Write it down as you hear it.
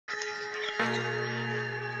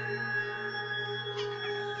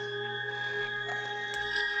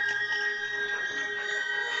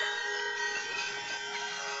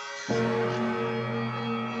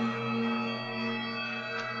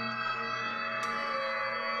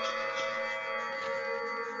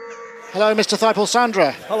Hello, Mr.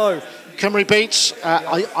 Thighpaulsandra. Hello. Cymru Beats.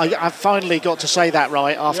 I've finally got to say that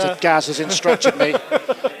right after Gaz has instructed me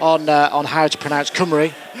on how to pronounce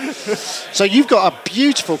Cymru. So you've got a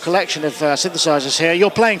beautiful collection of synthesizers here.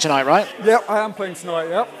 You're playing tonight, right? Yep, I am playing tonight,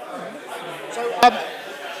 yep. So,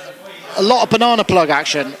 a lot of banana plug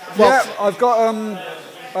action. Well, yeah, I've got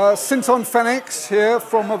Synton Fenix here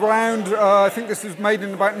from around, I think this was made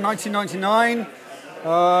in about 1999.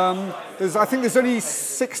 I think there's only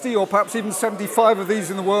 60 or perhaps even 75 of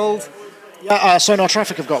these in the world. Yeah, Sonar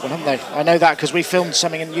Traffic have got one, haven't they? I know that because we filmed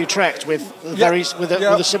something in Utrecht with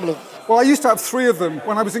a similar. Well, I used to have 3 of them.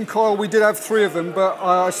 When I was in Coil, we did have 3 of them, but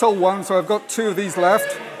I sold one, so I've got 2 of these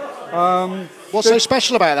left. What's so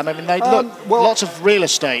special about them? I mean, they look lots of real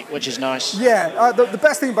estate, which is nice. Yeah, the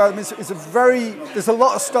best thing about them is there's a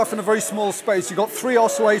lot of stuff in a very small space. You've got 3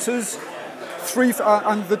 oscillators,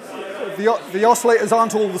 and the oscillators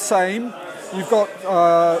aren't all the same. You've got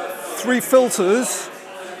 3 filters,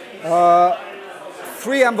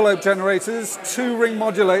 3 envelope generators, 2 ring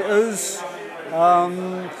modulators,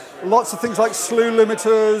 lots of things like slew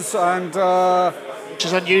limiters and. Which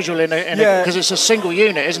is unusual because it's a single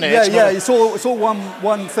unit, isn't it? Yeah, it's all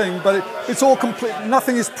one thing, but it's all complete.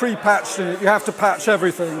 Nothing is pre-patched in it. You have to patch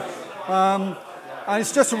everything, and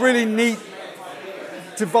it's just a really neat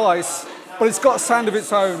device. But it's got a sound of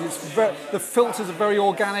its own. The filters are very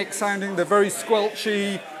organic sounding. They're very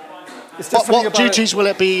squelchy. It's just what duties will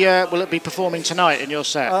it be performing tonight in your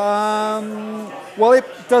set? Well, it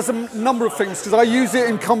does a number of things because I use it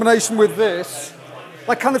in combination with this.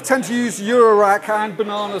 I kind of tend to use Eurorack and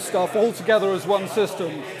banana stuff all together as one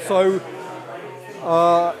system. So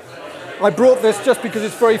I brought this just because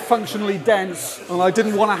it's very functionally dense, and I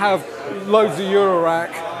didn't want to have loads of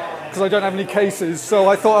Eurorack because I don't have any cases. So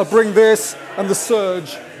I thought I'd bring this and the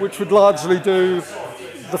Serge, which would largely do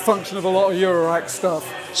the function of a lot of Eurorack stuff.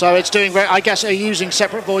 So it's doing, I guess, are you using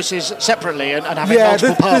separate voices separately and having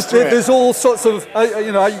multiple parts to it? There's all sorts of,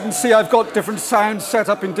 you can see I've got different sounds set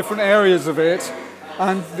up in different areas of it.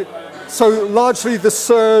 And so largely the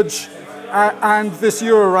Serge and this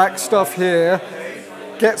Eurorack stuff here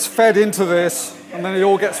gets fed into this, and then it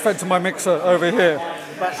all gets fed to my mixer over here.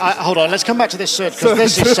 But, hold on, let's come back to this Serge, because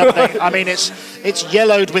this is something, I mean, it's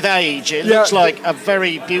yellowed with age. It looks like a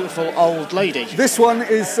very beautiful old lady. This one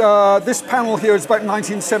is, this panel here is about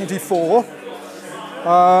 1974.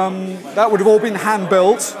 That would have all been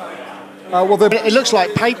hand-built. It looks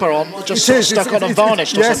like paper just stuck on and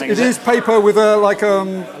varnished or something. Yes, it is paper with a lacquer.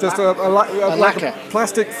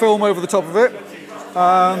 Plastic film over the top of it.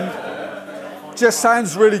 Just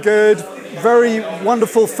sounds really good. Very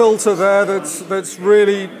wonderful filter there that's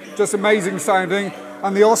really just amazing sounding.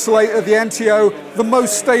 And the oscillator, the NTO, the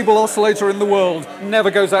most stable oscillator in the world, never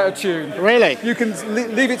goes out of tune. Really? You can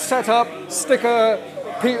leave it set up, stick a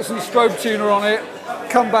Peterson strobe tuner on it,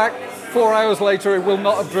 come back 4 hours later, it will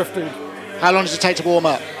not have drifted. How long does it take to warm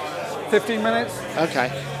up? 15 minutes. Okay.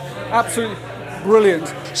 Absolutely brilliant.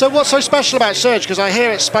 So what's so special about Serge? Because I hear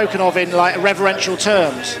it spoken of in like reverential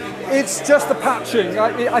terms. It's just the patching.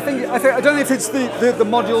 I don't know if it's the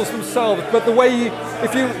modules themselves, but the way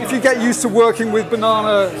if you get used to working with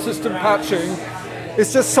banana system patching,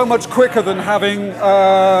 it's just so much quicker than having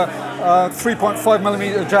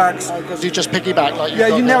 3.5mm jacks. Because you just piggyback like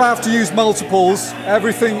you never have to use multiples.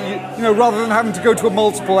 Everything, rather than having to go to a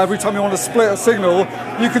multiple every time you want to split a signal,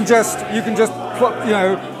 you can just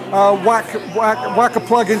whack a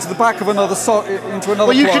plug into the back of another into another.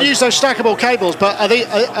 Well, you plug. can use those stackable cables, but are the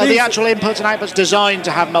actual inputs and outputs designed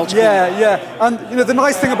to have multiple? Yeah, and the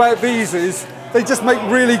nice thing about these is they just make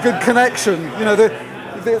really good connection.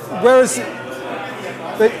 Whereas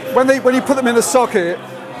when you put them in a socket,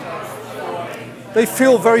 they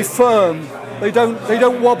feel very firm. They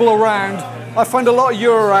don't wobble around. I find a lot of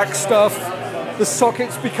Eurorack stuff, the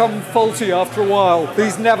sockets become faulty after a while.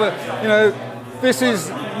 These never, this is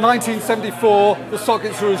 1974. The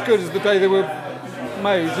sockets are as good as the day they were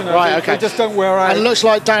made. Right, okay. They just don't wear out. And it looks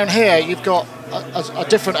like down here you've got a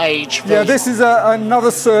different age. Yeah, this is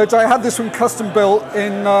another Serge. I had this one custom built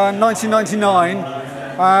in 1999.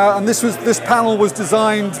 And this panel was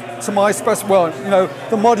designed to my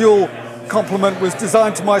the module complement was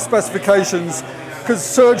designed to my specifications because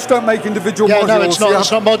Serge don't make individual modules. No,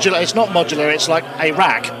 it's not modular. It's not modular. It's like a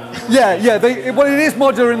rack. Yeah. It is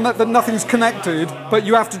modular in that nothing's connected, but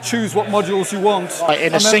you have to choose what modules you want. Right,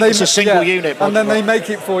 it's a single unit. And then they make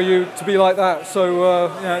it for you to be like that. So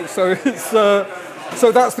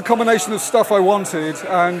so that's the combination of stuff I wanted,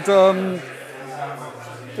 and.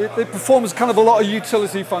 It performs kind of a lot of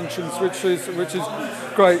utility functions, which is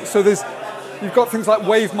great. So you've got things like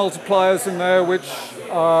wave multipliers in there, which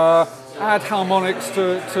add harmonics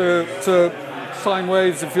to sine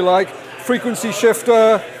waves, if you like. Frequency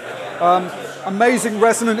shifter, amazing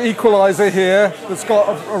resonant equalizer here that's got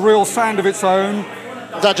a real sound of its own.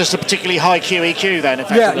 Is that just a particularly high QEQ then,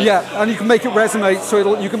 effectively? Yeah, yeah, and you can make it resonate,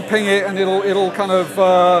 so you can ping it and it'll kind of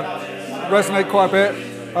resonate quite a bit.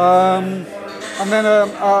 And then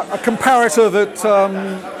a comparator that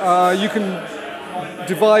you can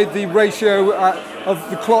divide the ratio of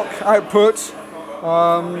the clock output,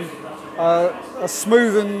 a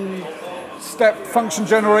smooth and step function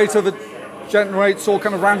generator that generates all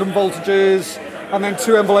kind of random voltages, and then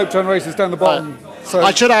 2 envelope generators down the bottom. So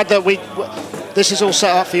I should add that this is all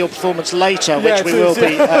set up for your performance later, which we will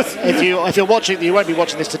be. If you're watching, you won't be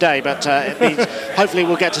watching this today, but it means hopefully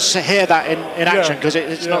we'll get to hear that in action, because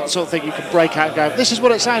it's not the sort of thing you can break out and go, this is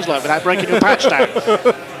what it sounds like, without breaking your patch down.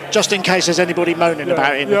 Just in case there's anybody moaning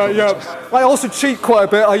about it. I also cheat quite a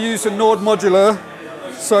bit. I use a Nord Modular,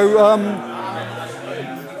 so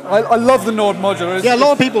I love the Nord Modular. A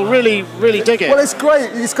lot of people really dig it. Well, it's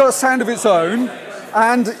great. It's got a sound of its own,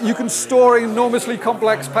 and you can store enormously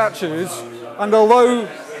complex patches. And although,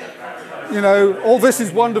 you know, all this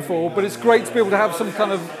is wonderful, but it's great to be able to have some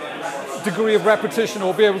kind of degree of repetition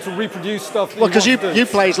or be able to reproduce stuff. Well, because you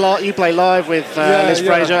play live with Liz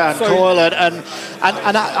Fraser and Coyle, and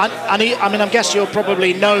I mean, I guess you're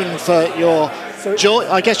probably known for your.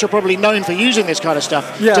 I guess you're probably known for using this kind of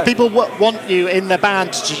stuff. Yeah. So people want you in the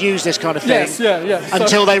band to use this kind of thing. Yes.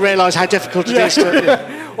 Until they realise how difficult it is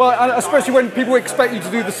to. Well, and especially when people expect you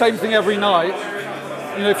to do the same thing every night.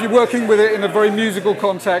 You know, if you're working with it in a very musical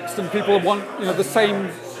context and people want, you know, the same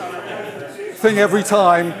thing every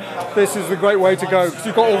time, this is the great way to go, because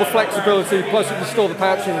you've got all the flexibility, plus you can store the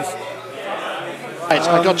patches. Right,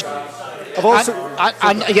 I got.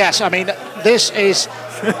 And yes, I mean, this is.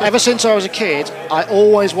 Ever since I was a kid, I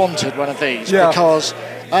always wanted one of these, because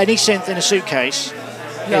any synth in a suitcase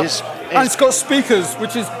is. And it's got speakers,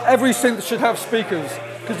 which is every synth should have speakers,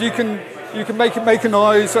 because you can make it make a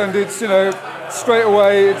noise, and it's, you know, straight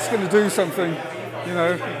away it's going to do something. You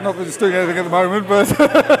know, not that it's doing anything at the moment, but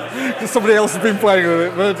because somebody else has been playing with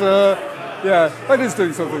it. But it is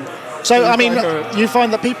doing something. So I mean, you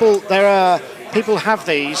find that people have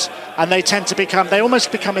these, and they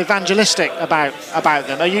almost become evangelistic about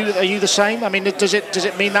them. Are you the same? I mean, does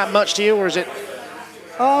it mean that much to you, or is it?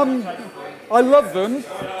 I love them,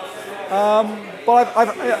 but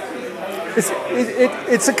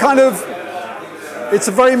it's a kind of. It's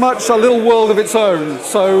a very much a little world of its own,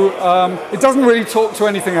 so it doesn't really talk to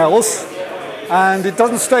anything else, and it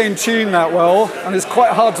doesn't stay in tune that well, and it's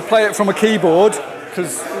quite hard to play it from a keyboard,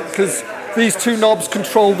 because these two knobs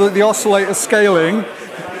control the oscillator scaling,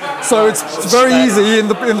 so it's very easy in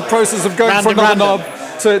the process of going for another knob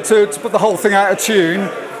to put the whole thing out of tune,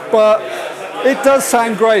 but it does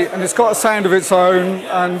sound great, and it's got a sound of its own,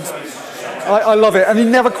 and I love it, and you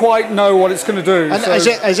never quite know what it's going to do. And so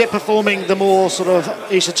is it performing the more sort of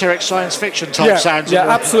esoteric science fiction type sounds? Yeah,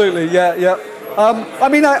 absolutely. Yeah. I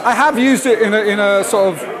mean, I have used it in a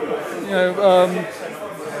sort of, you know,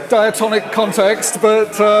 diatonic context,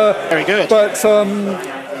 but very good. But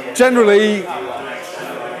generally,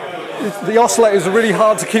 the oscillators are really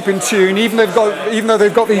hard to keep in tune, even though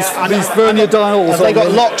they've got these vernier dials. Have they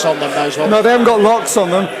got locks on them, those ones? No, they haven't got locks on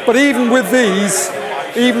them. But even with these,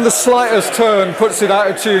 even the slightest turn puts it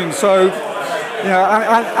out of tune. So, you know,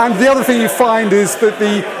 and the other thing you find is that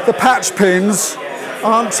the patch pins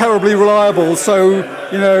aren't terribly reliable. So,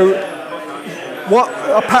 you know, what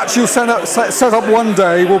a patch you'll set up one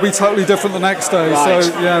day will be totally different the next day. Right.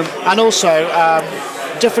 So, yeah. And also,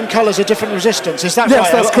 different colours are different resistance. Is that right?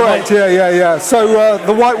 Yes, that's correct. Yeah. So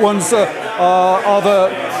the white ones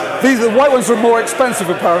the white ones are more expensive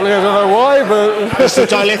apparently. I don't know why, but it's the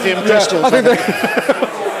dilithium crystals.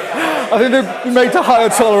 I think they're made to higher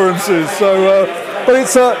tolerances. So, but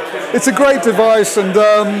it's a great device, and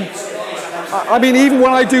I mean, even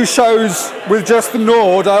when I do shows with just the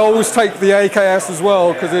Nord, I always take the AKS as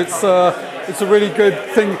well, because it's a really good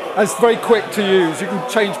thing, and it's very quick to use. You can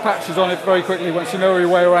change patches on it very quickly once you know your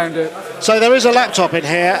way around it. So there is a laptop in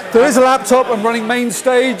here. There is a laptop. I'm running main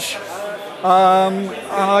stage, and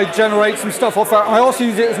I generate some stuff off that. I also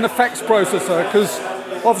use it as an effects processor, because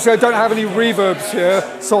obviously I don't have any reverbs here,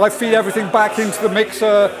 so I feed everything back into the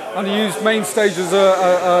mixer and I use main stage as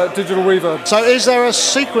a digital reverb. So is there a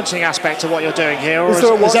sequencing aspect to what you're doing here, or is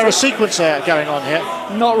there a sequencer going on here?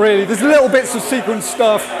 Not really. There's little bits of sequence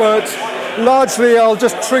stuff, but largely I'll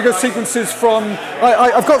just trigger sequences from...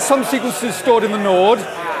 I've got some sequences stored in the Nord.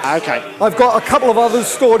 Okay. I've got a couple of others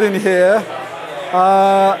stored in here,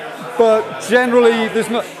 but generally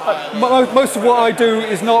there's not... most of what I do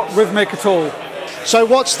is not rhythmic at all. So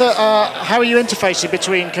what's the? How are you interfacing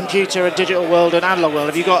between computer and digital world and analog world?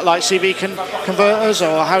 Have you got like CV converters,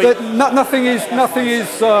 or how? Nothing is.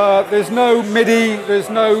 There's no MIDI. There's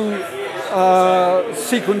no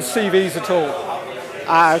sequence CVs at all.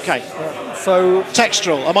 Ah, okay. Yeah. So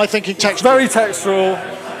textural. Am I thinking textural? Very textural.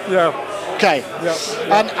 Yeah. Okay. Yeah.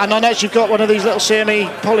 And I noticed you've got one of these little CME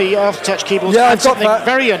poly aftertouch keyboards. Yeah, and I've got something that.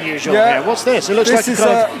 Very unusual here. What's this? It looks like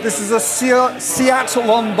this is a Seattle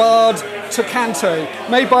Lombard Tocante,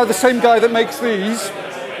 made by the same guy that makes these.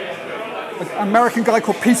 An American guy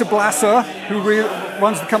called Peter Blasser, who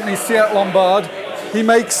runs the company Seattle Lombard. He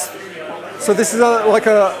makes. So this is like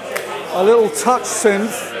a little touch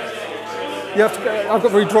synth. You have to. I've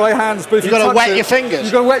got very dry hands, but if you've got to wet your fingers.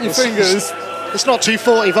 You've got to wet your fingers. It's not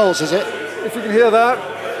 240 volts, is it? If you can hear that.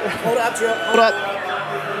 Hold it up to you. Hold up.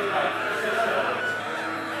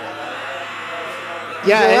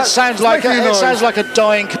 Yeah, it sounds like a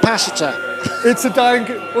dying capacitor. It's a dying.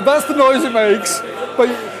 Well, that's the noise it makes. But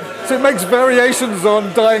so it makes variations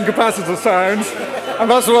on dying capacitor sounds, and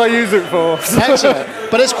that's what I use it for. Excellent.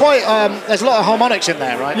 But it's quite. There's a lot of harmonics in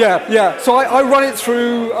there, right? Yeah. So I run it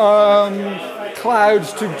through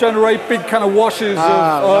clouds to generate big kind of washes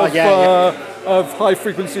of high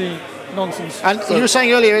frequency nonsense. And you were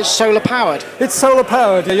saying earlier it's solar powered. It's solar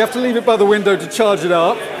powered. Yeah, you have to leave it by the window to charge it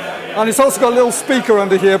up. And it's also got a little speaker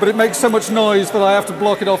under here, but it makes so much noise that I have to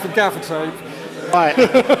block it off with gaffer tape. Right.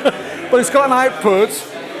 But it's got an output,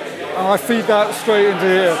 and I feed that straight into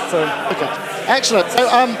here. So. Okay. Excellent. So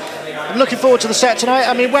I'm looking forward to the set tonight.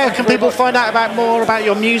 I mean, where can people find out more about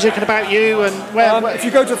your music and about you? And where? If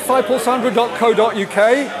you go to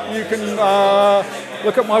thighpaulsandra.co.uk, you can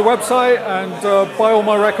look at my website and buy all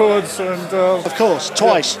my records. And of course,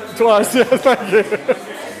 twice. Yeah, twice. Yeah, thank you.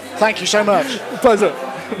 Thank you so much. Pleasure.